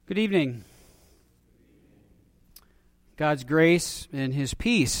Good evening. God's grace and His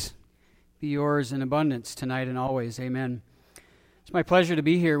peace be yours in abundance tonight and always. Amen. It's my pleasure to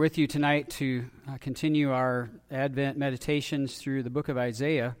be here with you tonight to continue our Advent meditations through the book of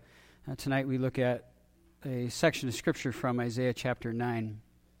Isaiah. Tonight we look at a section of Scripture from Isaiah chapter 9.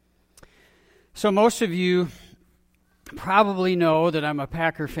 So most of you probably know that I'm a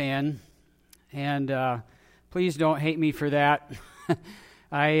Packer fan, and please don't hate me for that.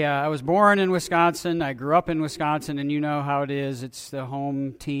 I was born in Wisconsin. I grew up in Wisconsin, and you know how it is. It's the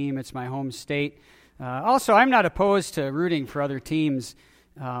home team. It's my home state. Also, I'm not opposed to rooting for other teams.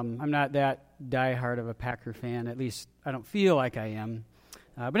 I'm not that diehard of a Packer fan. At least I don't feel like I am.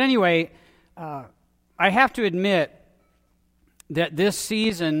 But anyway, I have to admit that this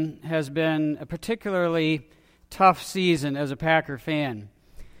season has been a particularly tough season as a Packer fan.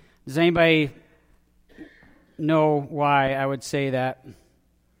 Does anybody know why I would say that?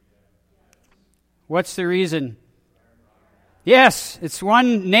 What's the reason? Yes, it's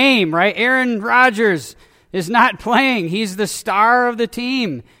one name, right? Aaron Rodgers is not playing. He's the star of the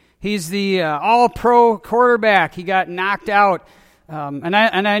team. He's the all-pro quarterback. He got knocked out. And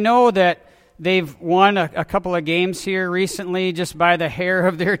I know that they've won a couple of games here recently just by the hair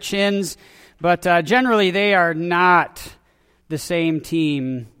of their chins. But generally, they are not the same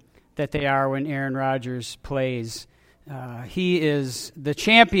team that they are when Aaron Rodgers plays. He is the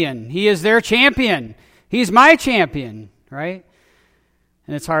champion. He is their champion. He's my champion, right?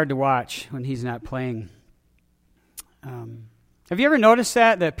 And it's hard to watch when he's not playing. Have you ever noticed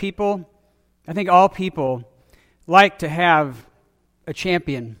that people, I think all people, like to have a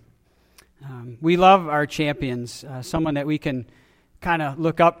champion? We love our champions, someone that we can kind of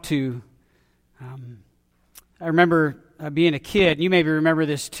look up to. I remember being a kid. You maybe remember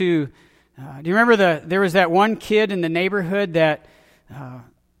this too. Do you remember there was that one kid in the neighborhood that,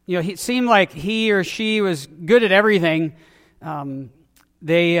 it seemed like he or she was good at everything.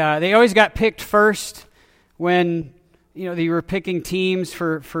 They always got picked first when, they were picking teams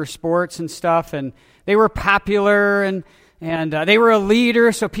for sports and stuff, and they were popular and they were a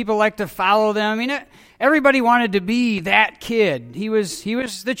leader, so people liked to follow them. Everybody wanted to be that kid. He was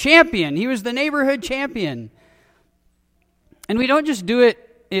the champion. He was the neighborhood champion. And we don't just do it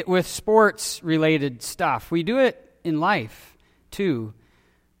with sports-related stuff. We do it in life, too.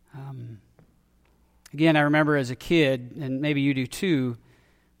 Again, I remember as a kid, and maybe you do too,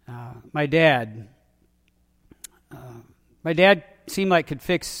 my dad seemed like could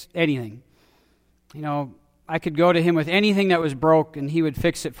fix anything. I could go to him with anything that was broke, and he would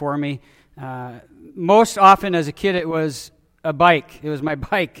fix it for me. Most often as a kid, it was a bike. It was my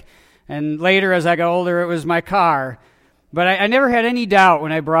bike. And later, as I got older, it was my car. But I never had any doubt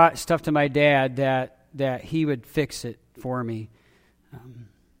when I brought stuff to my dad that he would fix it for me.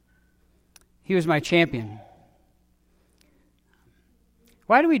 He was my champion.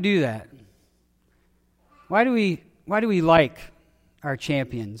 Why do we do that? Why do we like our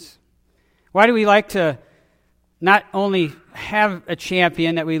champions? Why do we like to not only have a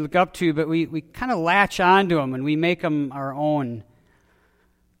champion that we look up to, but we kind of latch onto them and we make them our own?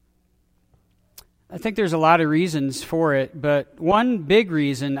 I think there's a lot of reasons for it, but one big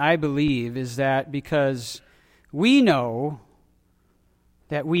reason, I believe, is that because we know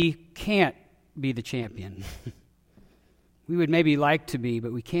that we can't be the champion. We would maybe like to be,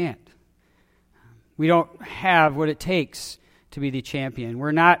 but we can't. We don't have what it takes to be the champion.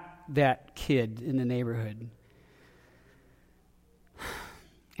 We're not that kid in the neighborhood.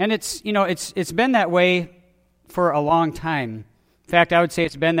 And it's been that way for a long time. In fact, I would say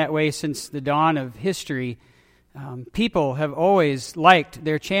it's been that way since the dawn of history. People have always liked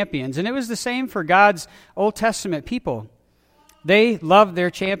their champions. And it was the same for God's Old Testament people. They loved their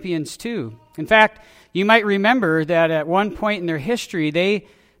champions too. In fact, you might remember that at one point in their history,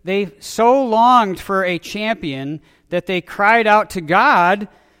 they so longed for a champion that they cried out to God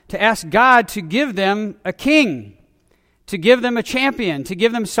to ask God to give them a king, to give them a champion, to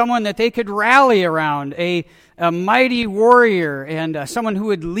give them someone that they could rally around, a mighty warrior, and someone who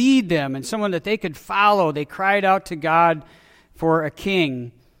would lead them, and someone that they could follow. They cried out to God for a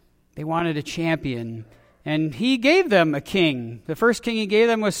king. They wanted a champion. And he gave them a king. The first king he gave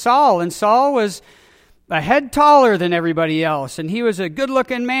them was Saul, and Saul was a head taller than everybody else, and he was a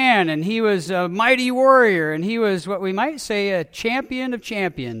good-looking man, and he was a mighty warrior, and he was what we might say a champion of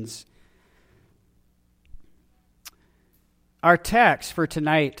champions. Our text for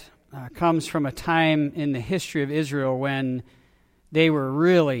tonight comes from a time in the history of Israel when they were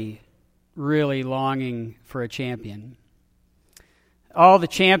really, really longing for a champion. All the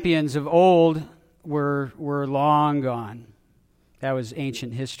champions of old were long gone. That was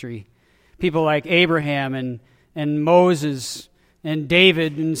ancient history. People like Abraham and Moses and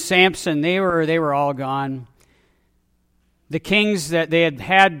David and Samson, they were all gone. The kings that they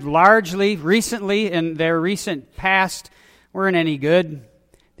had largely recently in their recent past weren't any good.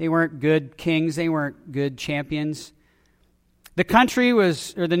 They weren't good kings. They weren't good champions.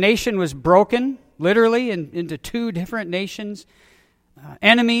 The nation was broken, literally, into two different nations.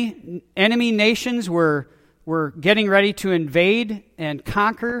 Enemy nations were getting ready to invade and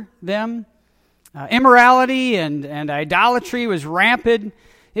conquer them. Immorality and idolatry was rampant.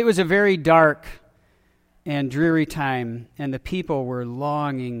 It was a very dark and dreary time, and the people were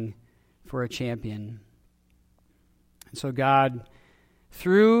longing for a champion. And so God,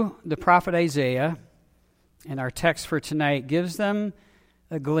 through the prophet Isaiah, and our text for tonight, gives them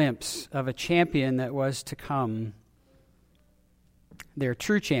a glimpse of a champion that was to come, their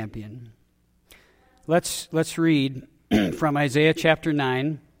true champion. Let's read from Isaiah chapter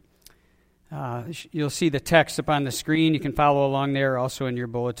 9. You'll see the text up on the screen. You can follow along there, also in your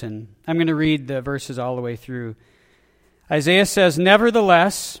bulletin. I'm going to read the verses all the way through. Isaiah says,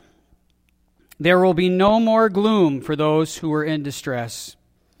 "Nevertheless, there will be no more gloom for those who are in distress.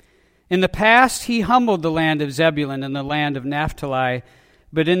 In the past he humbled the land of Zebulun and the land of Naphtali,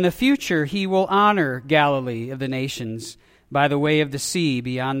 but in the future he will honor Galilee of the nations by the way of the sea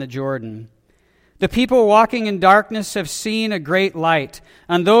beyond the Jordan. The people walking in darkness have seen a great light.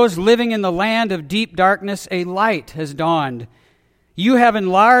 On those living in the land of deep darkness, a light has dawned. You have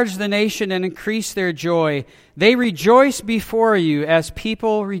enlarged the nation and increased their joy. They rejoice before you as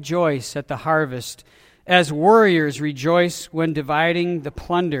people rejoice at the harvest, as warriors rejoice when dividing the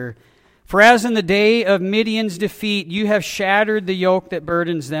plunder. For as in the day of Midian's defeat, you have shattered the yoke that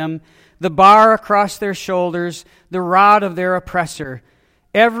burdens them, the bar across their shoulders, the rod of their oppressor.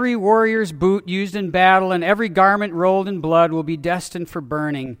 Every warrior's boot used in battle and every garment rolled in blood will be destined for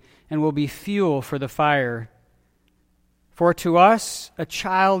burning and will be fuel for the fire. For to us a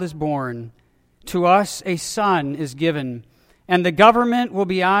child is born, to us a son is given, and the government will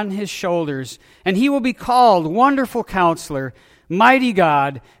be on his shoulders, and he will be called Wonderful Counselor, Mighty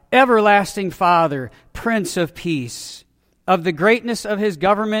God, Everlasting Father, Prince of Peace. Of the greatness of his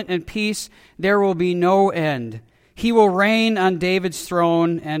government and peace there will be no end. He will reign on David's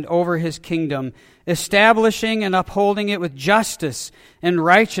throne and over his kingdom, establishing and upholding it with justice and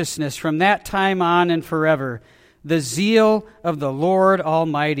righteousness from that time on and forever. The zeal of the Lord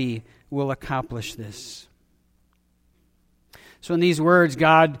Almighty will accomplish this." So in these words,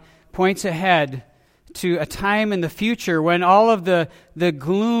 God points ahead to a time in the future when all of the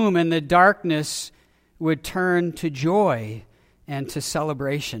gloom and the darkness would turn to joy and to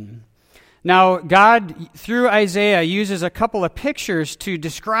celebration. Now, God, through Isaiah, uses a couple of pictures to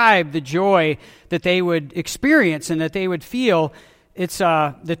describe the joy that they would experience and that they would feel. It's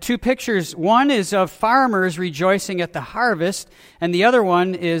the two pictures. One is of farmers rejoicing at the harvest, and the other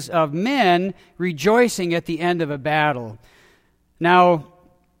one is of men rejoicing at the end of a battle. Now,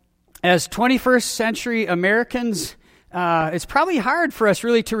 as 21st century Americans, it's probably hard for us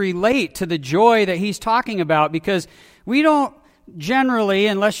really to relate to the joy that he's talking about, because we don't generally,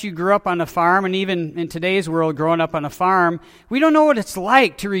 unless you grew up on a farm, and even in today's world, growing up on a farm, we don't know what it's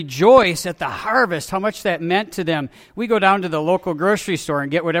like to rejoice at the harvest, how much that meant to them. We go down to the local grocery store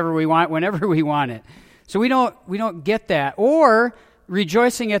and get whatever we want whenever we want it. So we don't get that. Or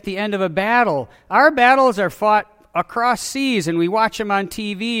rejoicing at the end of a battle. Our battles are fought across seas, and we watch them on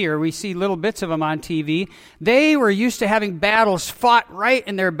TV, or we see little bits of them on TV. They were used to having battles fought right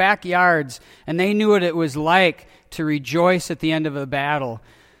in their backyards, and they knew what it was like to rejoice at the end of a battle.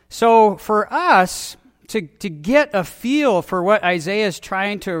 So for us to get a feel for what Isaiah is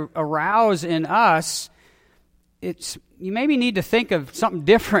trying to arouse in us, you maybe need to think of something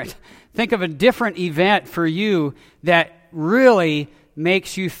different. Think of a different event for you that really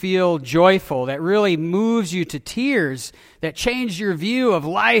makes you feel joyful, that really moves you to tears, that changed your view of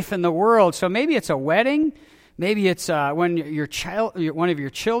life and the world. So maybe it's a wedding, maybe it's when one of your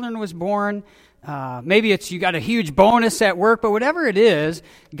children was born. Maybe it's you got a huge bonus at work, but whatever it is,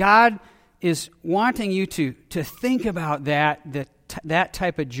 God is wanting you to think about that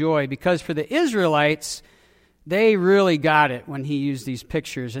type of joy, because for the Israelites, they really got it when he used these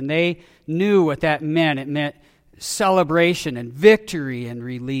pictures, and they knew what that meant. It meant celebration and victory and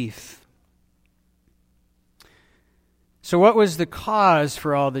relief. So what was the cause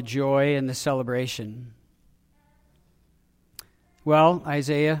for all the joy and the celebration? Well,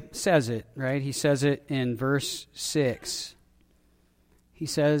 Isaiah says it, right? He says it in verse 6. He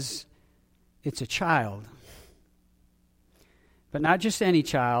says, it's a child. But not just any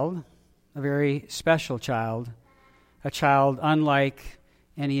child, a very special child, a child unlike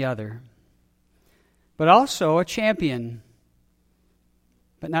any other, but also a champion,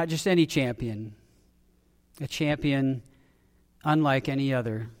 but not just any champion, a champion unlike any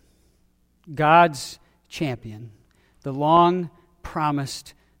other. God's champion, the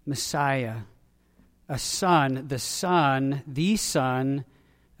long-promised Messiah, a son, the Son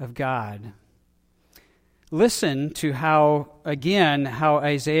of God. Listen to how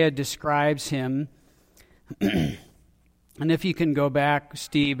Isaiah describes him. And if you can go back,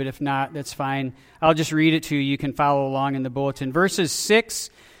 Steve, but if not, that's fine. I'll just read it to you. You can follow along in the bulletin. Verses 6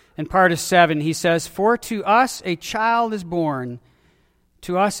 and part of 7, he says, "For to us a child is born,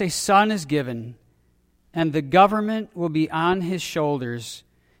 to us a son is given, and the government will be on his shoulders,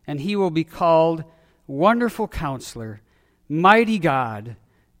 and he will be called Wonderful Counselor, Mighty God,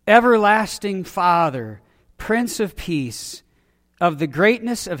 Everlasting Father, Prince of Peace. Of the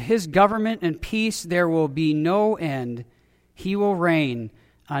greatness of his government and peace there will be no end. He will reign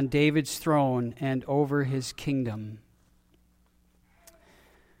on David's throne and over his kingdom."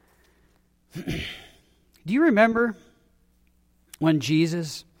 Do you remember when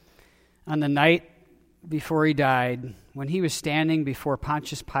Jesus, on the night before he died, when he was standing before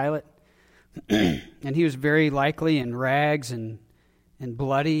Pontius Pilate, and he was very likely in rags and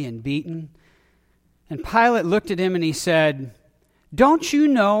bloody and beaten, and Pilate looked at him and he said, "Don't you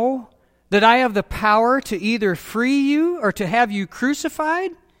know that I have the power to either free you or to have you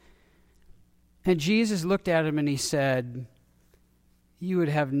crucified?" And Jesus looked at him and he said, "You would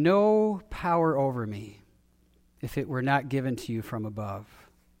have no power over me if it were not given to you from above."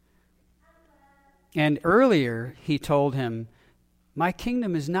 And earlier he told him, "My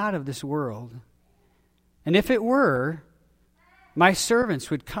kingdom is not of this world. And if it were, my servants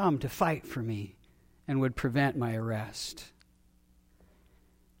would come to fight for me and would prevent my arrest."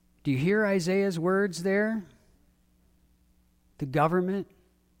 Do you hear Isaiah's words there? The government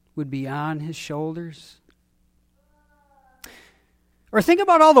would be on his shoulders. Or think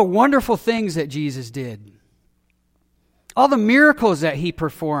about all the wonderful things that Jesus did. All the miracles that he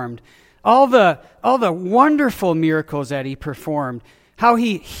performed. All the wonderful miracles that he performed. How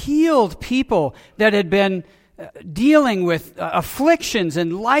he healed people that had been dealing with afflictions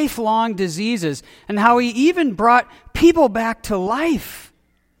and lifelong diseases. And how he even brought people back to life.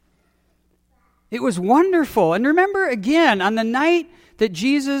 It was wonderful. And remember again, on the night that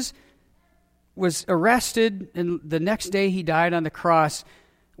Jesus was arrested and the next day he died on the cross,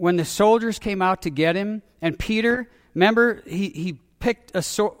 when the soldiers came out to get him, and Peter, remember, he picked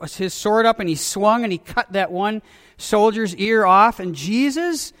his sword up and he swung and he cut that one soldier's ear off, and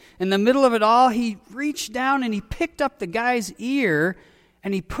Jesus, in the middle of it all, he reached down and he picked up the guy's ear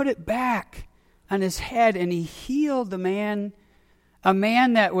and he put it back on his head and he healed the man, a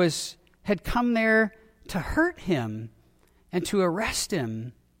man that had come there to hurt him and to arrest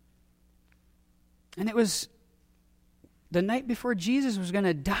him. And it was the night before Jesus was going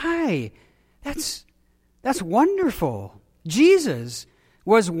to die. That's wonderful. Jesus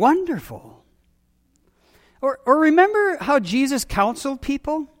was wonderful. Or remember how Jesus counseled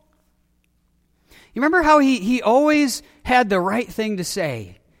people? You remember how he always had the right thing to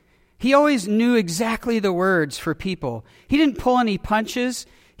say? He always knew exactly the words for people. He didn't pull any punches.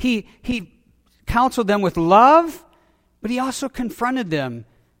 He counseled them with love, but he also confronted them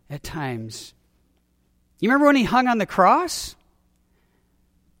at times. You remember when he hung on the cross?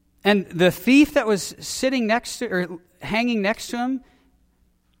 And the thief that was hanging next to him,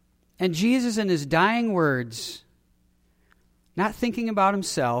 and Jesus in his dying words, not thinking about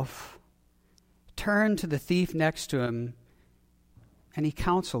himself, turned to the thief next to him and he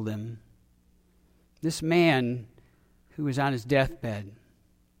counseled him. This man who was on his deathbed.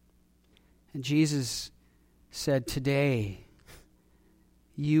 And Jesus said, "Today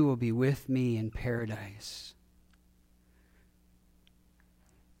you will be with me in paradise."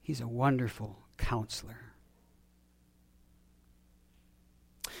 He's a wonderful counselor.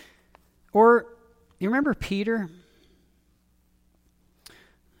 Or, you remember Peter?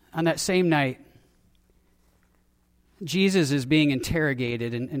 On that same night, Jesus is being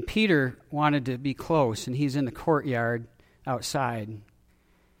interrogated, and Peter wanted to be close, and he's in the courtyard outside.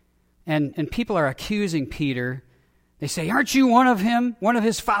 And people are accusing Peter. They say, "Aren't you one of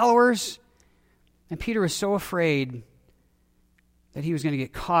his followers?" And Peter was so afraid that he was going to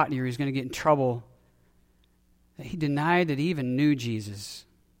get caught or he was going to get in trouble that he denied that he even knew Jesus.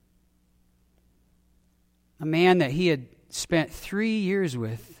 A man that he had spent 3 years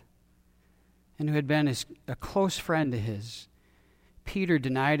with and who had been a close friend to his. Peter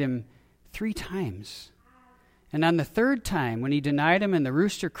denied him 3 times. And on the 3rd time, when he denied him and the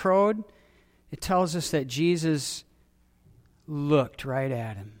rooster crowed, it tells us that Jesus looked right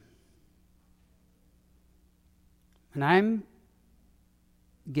at him. And I'm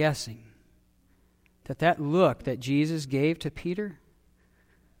guessing that look that Jesus gave to Peter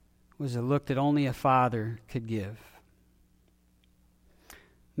was a look that only a father could give.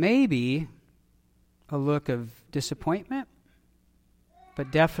 Maybe a look of disappointment, but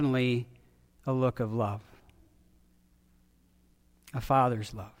definitely a look of love. A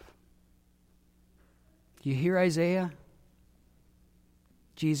father's love. You hear Isaiah?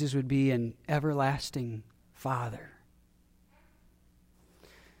 Jesus would be an everlasting Father.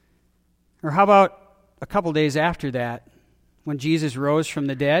 Or how about a couple days after that, when Jesus rose from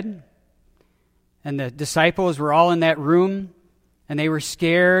the dead, and the disciples were all in that room, and they were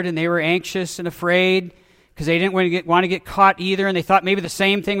scared, and they were anxious and afraid, because they didn't want to get caught either, and they thought maybe the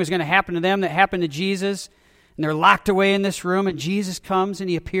same thing was going to happen to them that happened to Jesus, and they're locked away in this room, and Jesus comes and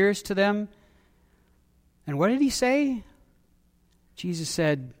he appears to them. And what did he say? Jesus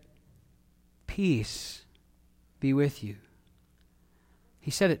said, "Peace be with you."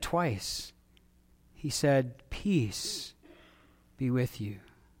 He said it twice. He said, "Peace be with you."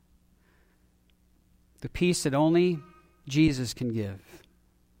 The peace that only Jesus can give.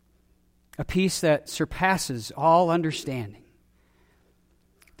 A peace that surpasses all understanding.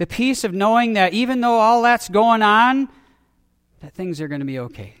 The peace of knowing that even though all that's going on, that things are going to be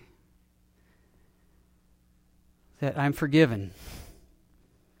okay. That I'm forgiven.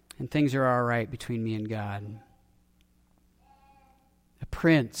 And things are all right between me and God. A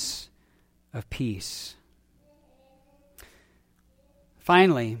Prince of Peace.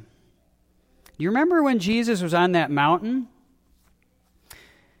 Finally, you remember when Jesus was on that mountain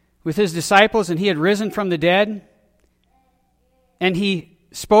with his disciples and he had risen from the dead? And he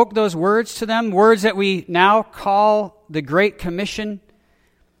spoke those words to them, words that we now call the Great Commission.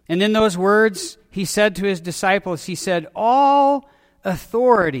 And in those words, he said to his disciples, he said, "All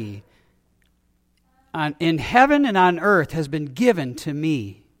authority in heaven and on earth has been given to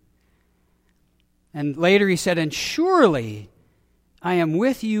me." And later he said, "And surely I am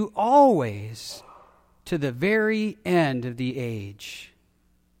with you always to the very end of the age."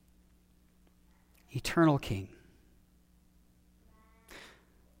 Eternal King.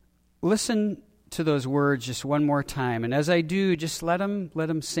 Listen to those words just one more time. And as I do, just let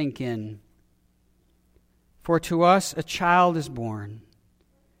them sink in. "For to us a child is born,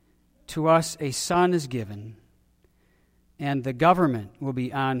 to us a son is given, and the government will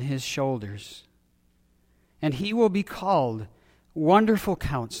be on his shoulders. And he will be called Wonderful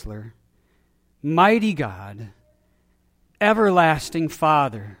Counselor, Mighty God, Everlasting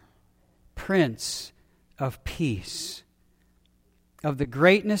Father, Prince of Peace. Of the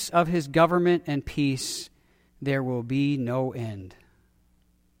greatness of his government and peace, there will be no end."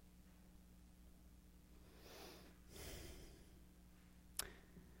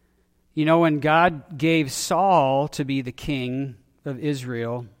 You know, when God gave Saul to be the king of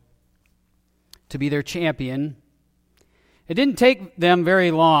Israel, to be their champion, it didn't take them very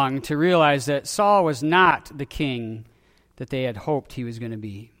long to realize that Saul was not the king that they had hoped he was going to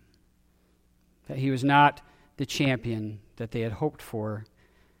be. That he was not the champion that they had hoped for.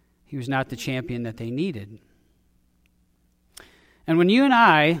 He was not the champion that they needed. And when you and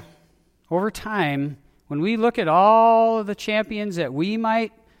I, over time, when we look at all of the champions that we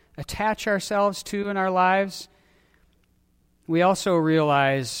might attach ourselves to in our lives, we also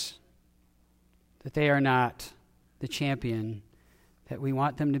realize that they are not the champion that we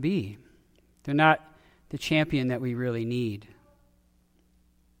want them to be. They're not the champion that we really need.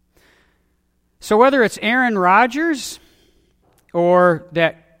 So whether it's Aaron Rodgers or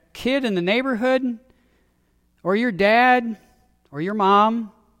that kid in the neighborhood or your dad or your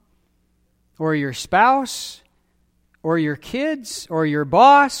mom or your spouse or your kids or your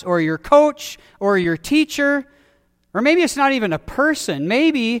boss or your coach or your teacher, or maybe it's not even a person.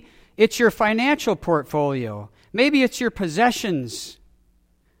 Maybe it's your financial portfolio. Maybe it's your possessions.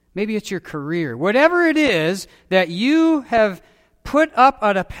 Maybe it's your career. Whatever it is that you have put up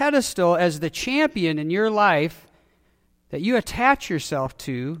on a pedestal as the champion in your life that you attach yourself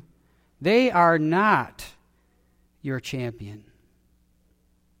to, they are not your champion.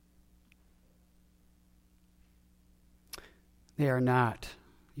 They are not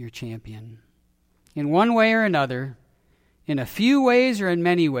your champion. In one way or another, in a few ways or in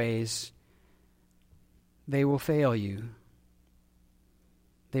many ways, they will fail you.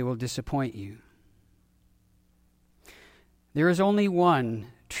 They will disappoint you. There is only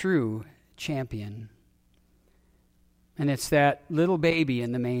one true champion, and it's that little baby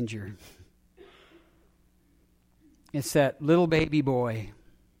in the manger. It's that little baby boy.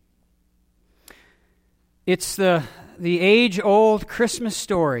 It's the age-old Christmas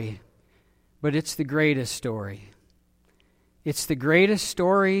story, but it's the greatest story. It's the greatest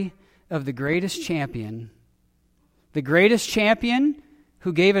story of the greatest champion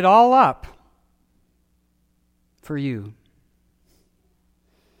who gave it all up for you,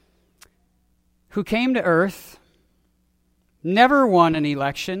 who came to earth, never won an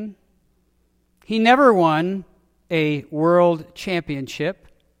election. He never won a world championship.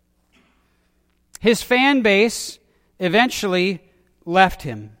 His fan base eventually left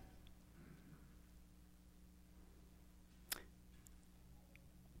him.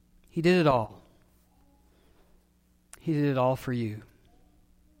 He did it all. He did it all for you.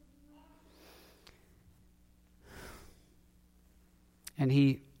 And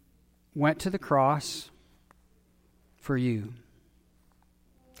he went to the cross for you.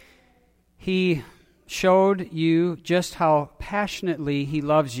 He showed you just how passionately he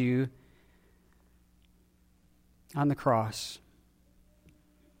loves you on the cross.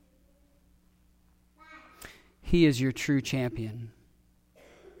 He is your true champion.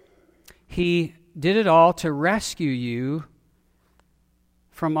 He did it all to rescue you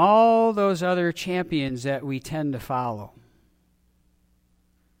from all those other champions that we tend to follow.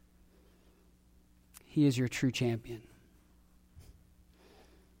 He is your true champion.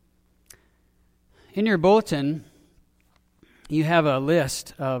 In your bulletin, you have a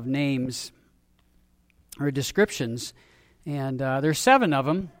list of names or descriptions, and there's 7 of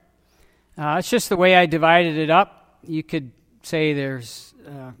them. It's just the way I divided it up. You could say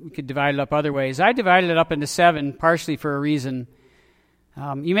we could divide it up other ways. I divided it up into 7, partially for a reason.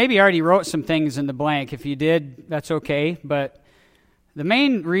 You maybe already wrote some things in the blank. If you did, that's okay. But the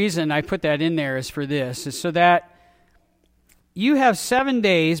main reason I put that in there is for this, is so that you have 7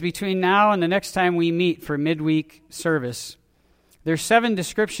 days between now and the next time we meet for midweek service. There's 7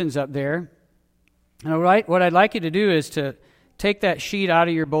 descriptions up there. And what I'd like you to do is to take that sheet out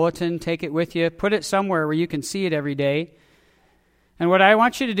of your bulletin, take it with you, put it somewhere where you can see it every day. And what I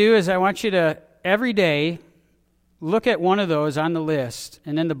want you to do is I want you to, every day, look at one of those on the list,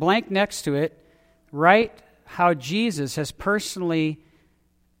 and then the blank next to it, write how Jesus has personally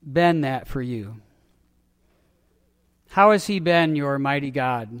been that for you. How has he been your mighty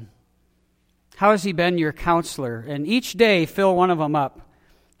God? How has he been your counselor? And each day, fill one of them up,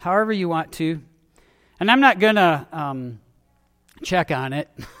 however you want to. And I'm not going to check on it,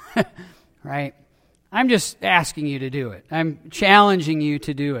 right? I'm just asking you to do it. I'm challenging you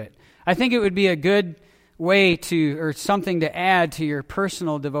to do it. I think it would be a good way to, or something to add to your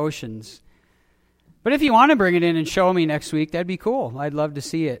personal devotions. But if you want to bring it in and show me next week, that'd be cool. I'd love to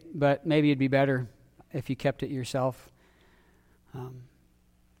see it. But maybe it'd be better if you kept it yourself.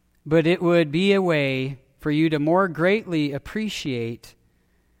 But it would be a way for you to more greatly appreciate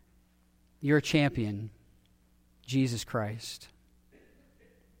your champion, Jesus Christ.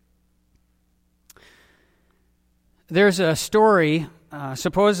 There's a story,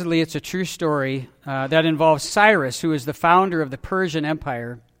 supposedly it's a true story, that involves Cyrus, who is the founder of the Persian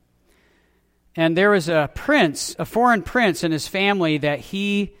Empire. And there was a prince, a foreign prince and his family that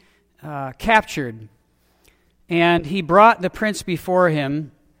he captured. And he brought the prince before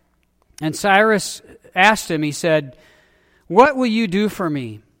him. And Cyrus asked him, he said, "What will you do for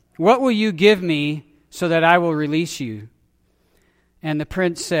me? What will you give me so that I will release you?" And the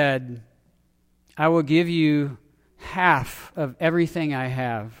prince said, "I will give you half of everything I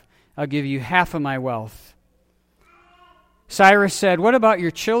have. I'll give you half of my wealth." Cyrus said, "What about your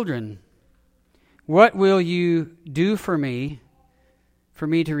children? What will you do for me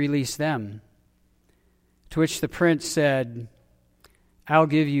to release them?" To which the prince said, "I'll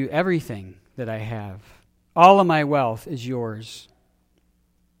give you everything that I have. All of my wealth is yours."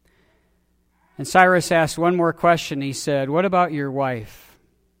 And Cyrus asked one more question. He said, "What about your wife?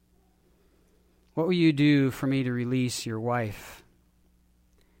 What will you do for me to release your wife?"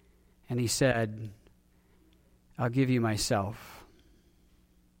 And he said, "I'll give you myself.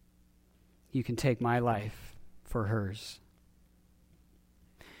 You can take my life for hers."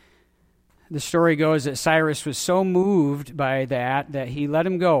 The story goes that Cyrus was so moved by that he let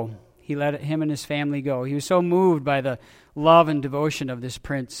him go. He let him and his family go. He was so moved by the love and devotion of this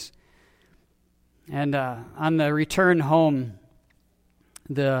prince. And on the return home,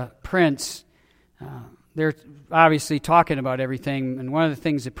 the prince, they're obviously talking about everything. And one of the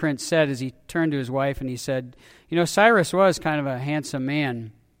things the prince said is he turned to his wife and he said, "Cyrus was kind of a handsome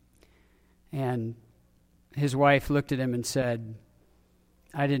man." And his wife looked at him and said,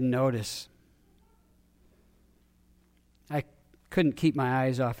 "I didn't notice. I couldn't keep my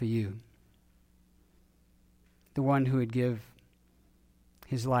eyes off of you, the one who would give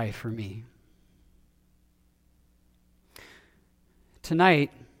his life for me."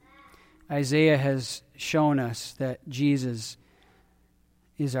 tonight, Isaiah has shown us that Jesus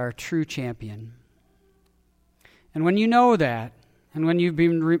is our true champion. And when you know that, and when you've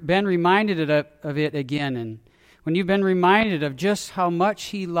been reminded of it again, and when you've been reminded of just how much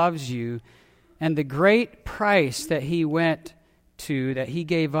he loves you and the great price that he went to, that he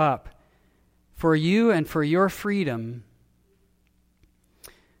gave up for you and for your freedom,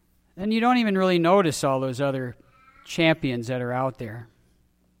 then you don't even really notice all those other champions that are out there.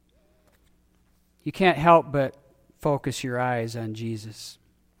 You can't help but focus your eyes on Jesus,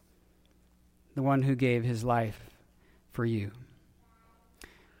 the one who gave his life for you.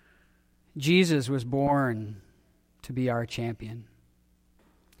 Jesus was born to be our champion.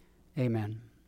 Amen.